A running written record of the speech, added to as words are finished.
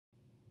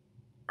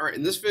All right,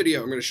 in this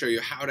video, I'm going to show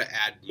you how to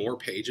add more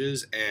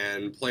pages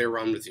and play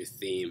around with your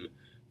theme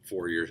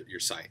for your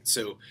site.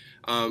 So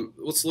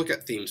let's look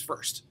at themes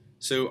first.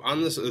 So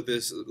on this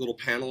little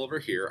panel over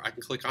here, I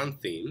can click on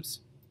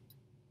themes,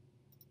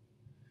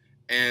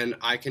 and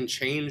I can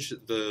change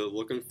the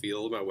look and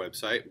feel of my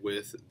website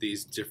with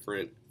these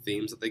different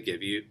themes that they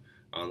give you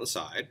on the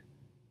side.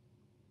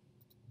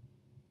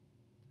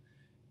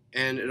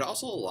 And it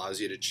also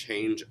allows you to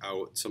change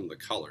out some of the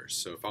colors.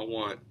 So if I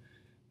want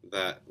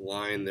that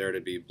line there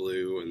to be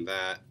blue, and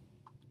that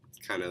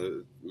kind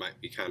of might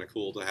be kind of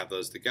cool to have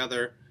those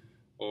together,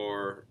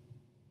 or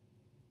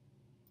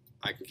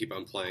I can keep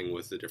on playing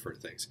with the different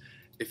things.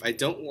 If I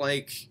don't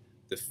like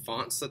the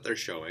fonts that they're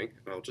showing,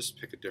 I'll just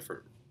pick a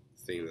different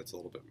theme that's a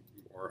little bit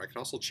more. I can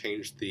also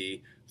change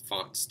the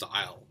font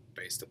style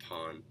based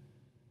upon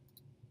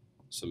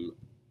some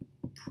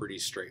pretty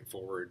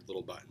straightforward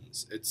little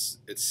buttons. It's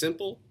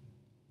simple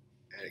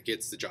and it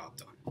gets the job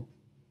done.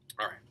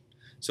 All right.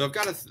 So I've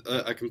got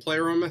I can play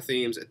around with my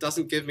themes. It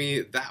doesn't give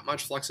me that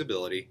much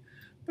flexibility,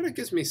 but it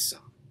gives me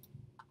some.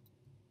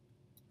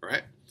 All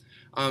right.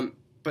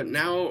 But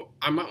now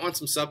I might want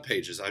some sub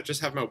pages. I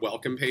just have my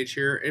welcome page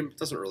here. It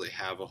doesn't really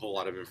have a whole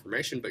lot of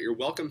information, but your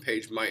welcome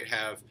page might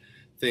have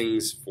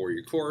things for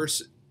your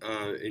course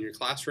in your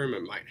classroom.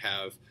 It might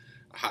have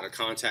how to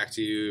contact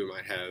you. It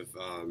might have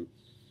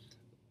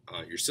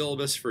your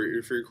syllabus for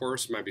your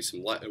course. It might be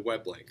some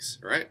web links.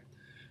 All right.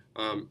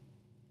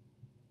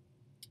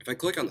 If I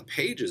click on the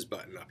Pages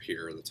button up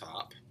here in the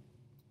top,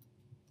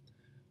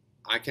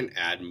 I can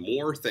add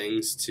more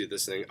things to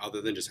this thing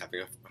other than just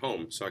having a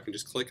home. So I can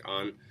just click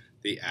on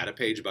the Add a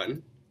Page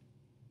button,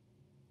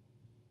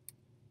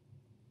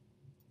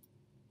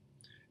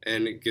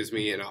 and it gives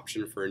me an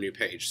option for a new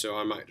page. So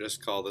I might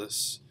just call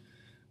this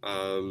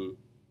all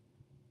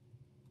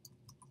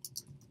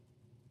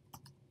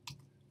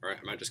right,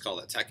 I might just call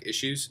that Tech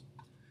Issues.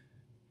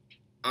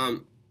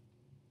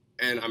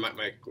 And I might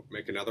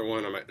make another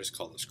one. I might just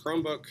call this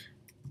Chromebook.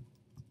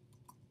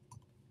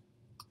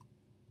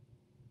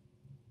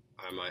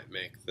 I might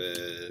make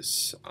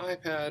this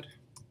iPad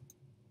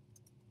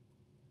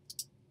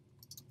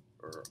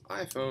or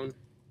iPhone.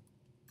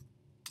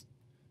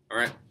 All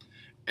right.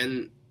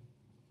 And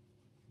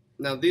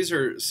now these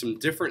are some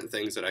different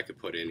things that I could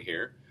put in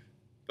here,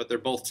 but they're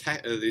both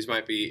these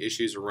might be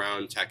issues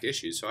around tech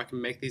issues. So I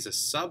can make these a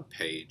sub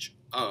page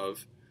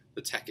of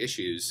the tech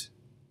issues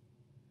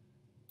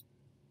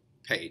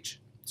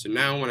page. So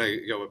now when I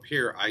go up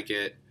here, I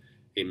get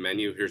a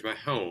menu. Here's my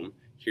home.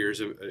 Here's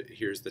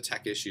the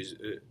tech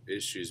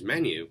issues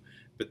menu.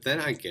 But then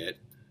I get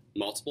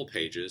multiple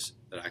pages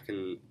that I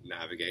can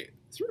navigate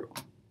through.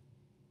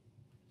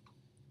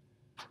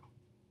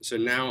 So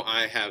now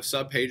I have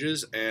sub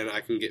pages and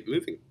I can get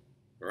moving.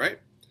 All right.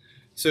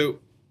 So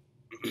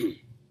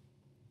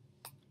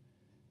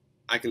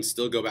I can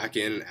still go back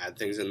in and add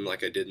things in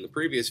like I did in the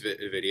previous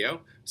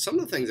video. Some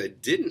of the things I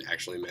didn't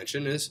actually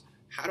mention is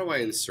how do I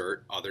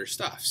insert other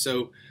stuff?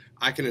 So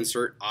I can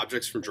insert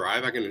objects from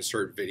Drive. I can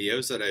insert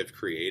videos that I've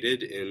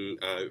created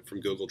from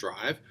Google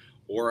Drive,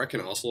 or I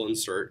can also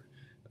insert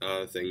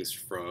things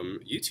from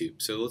YouTube.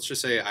 So let's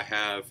just say I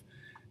have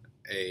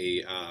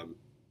a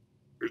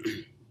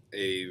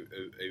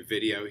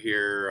video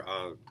here.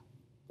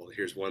 Well,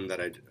 here's one that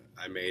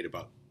I made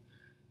about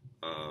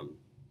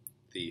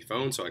the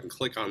phone. So I can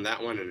click on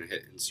that one and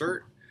hit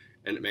Insert,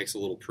 and it makes a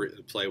little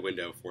play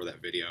window for that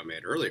video I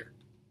made earlier.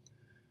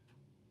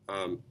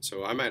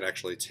 So I might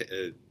actually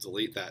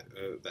delete that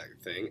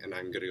thing, and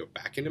I'm going to go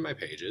back into my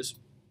pages.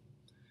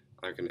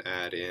 I can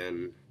add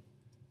in,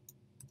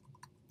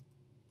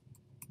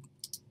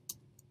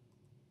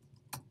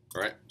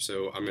 all right,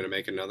 so I'm going to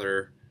make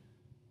another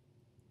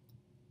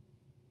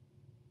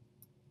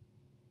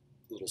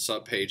little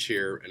sub page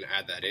here and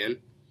add that in.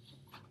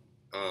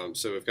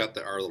 So we've got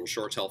our little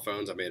ShoreTel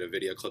phones. I made a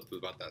video clip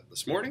about that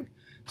this morning.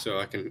 So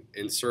I can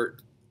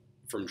insert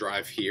from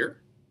Drive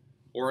here,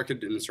 or I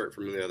could insert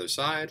from the other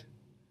side,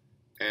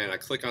 and I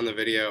click on the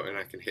video and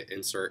I can hit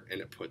Insert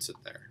and it puts it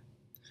there.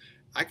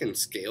 I can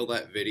scale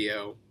that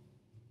video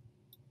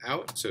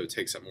out so it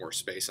takes up more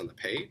space on the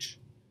page.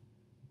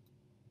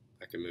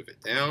 I can move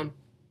it down.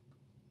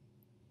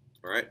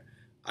 All right.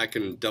 I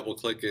can double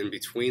click in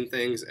between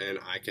things and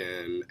I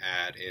can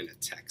add in a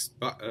text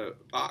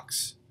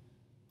box.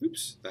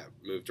 Oops, that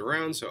moved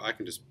around, so I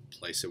can just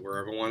place it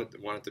wherever I want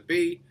it to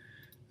be.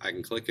 I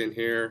can click in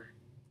here.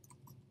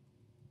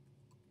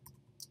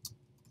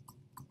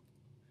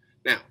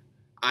 Now,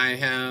 I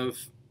have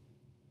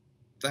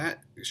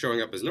that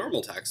showing up as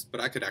normal text, but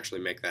I could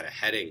actually make that a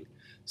heading,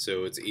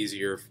 so it's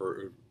easier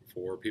for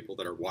people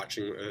that are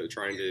watching,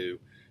 trying to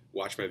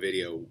watch my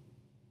video,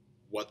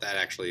 what that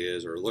actually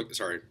is, or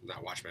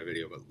not watch my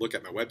video, but look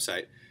at my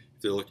website.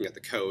 If they're looking at the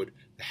code,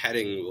 the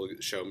heading will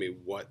show me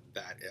what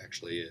that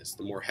actually is.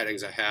 The more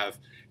headings I have,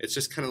 it's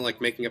just kind of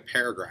like making a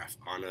paragraph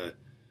on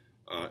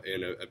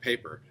in a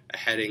paper. A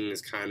heading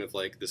is kind of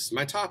like, this is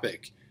my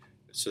topic.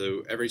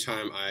 So every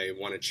time I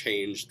want to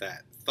change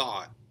that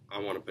thought, I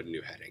want to put a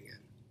new heading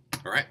in.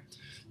 All right.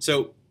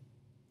 So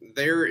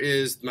there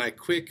is my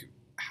quick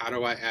how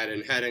do I add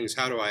in headings?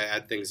 How do I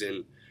add things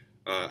in?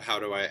 How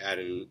do I add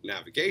in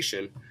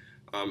navigation?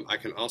 I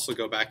can also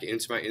go back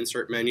into my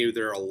insert menu.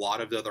 There are a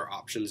lot of other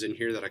options in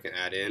here that I can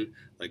add in,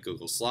 like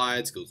Google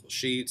Slides, Google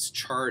Sheets,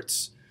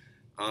 charts.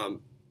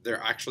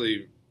 They're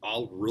actually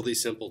all really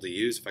simple to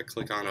use. If I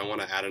click on I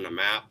want to add in a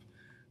map,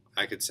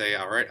 I could say,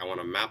 all right, I want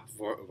a map of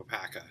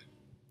Waupaca.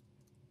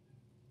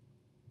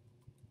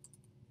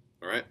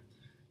 All right,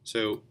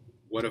 so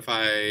what if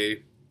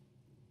I'm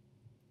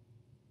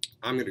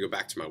going to go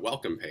back to my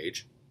welcome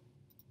page.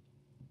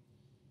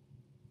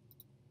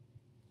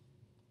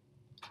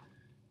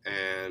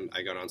 And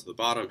I go down to the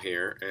bottom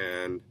here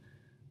and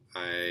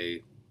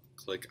I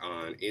click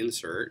on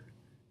insert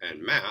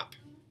and map,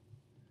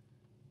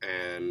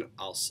 and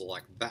I'll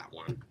select that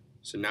one.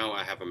 So now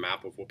I have a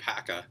map of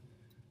Waupaca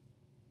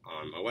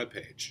on my web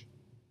page,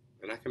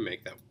 and I can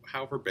make that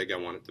however big I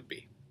want it to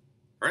be.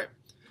 All right,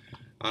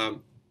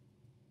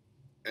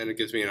 and it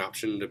gives me an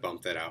option to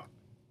bump that out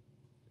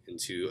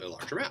into a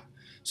larger map.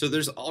 So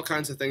there's all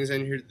kinds of things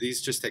in here. These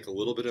just take a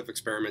little bit of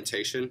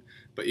experimentation,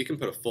 but you can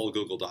put a full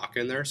Google Doc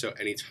in there. So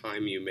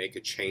anytime you make a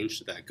change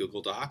to that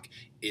Google Doc,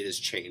 it is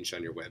changed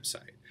on your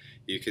website.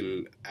 You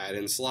can add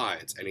in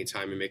slides.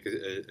 Anytime you make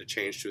a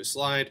change to a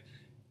slide,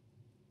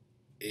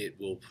 it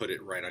will put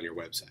it right on your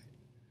website.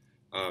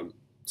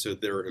 So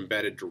they're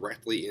embedded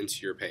directly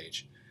into your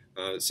page.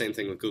 Same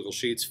thing with Google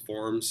Sheets,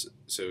 forms.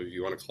 So if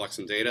you want to collect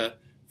some data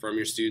from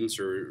your students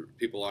or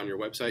people on your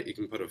website, you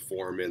can put a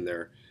form in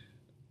there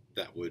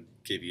that would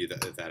give you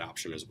that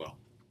option as well.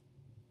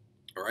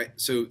 All right,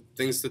 so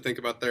things to think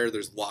about there.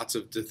 There's lots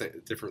of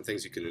different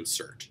things you can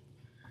insert.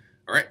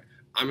 All right,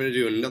 I'm going to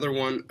do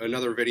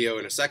another video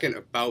in a second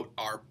about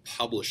our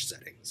publish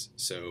settings.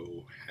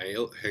 So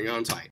hang on tight.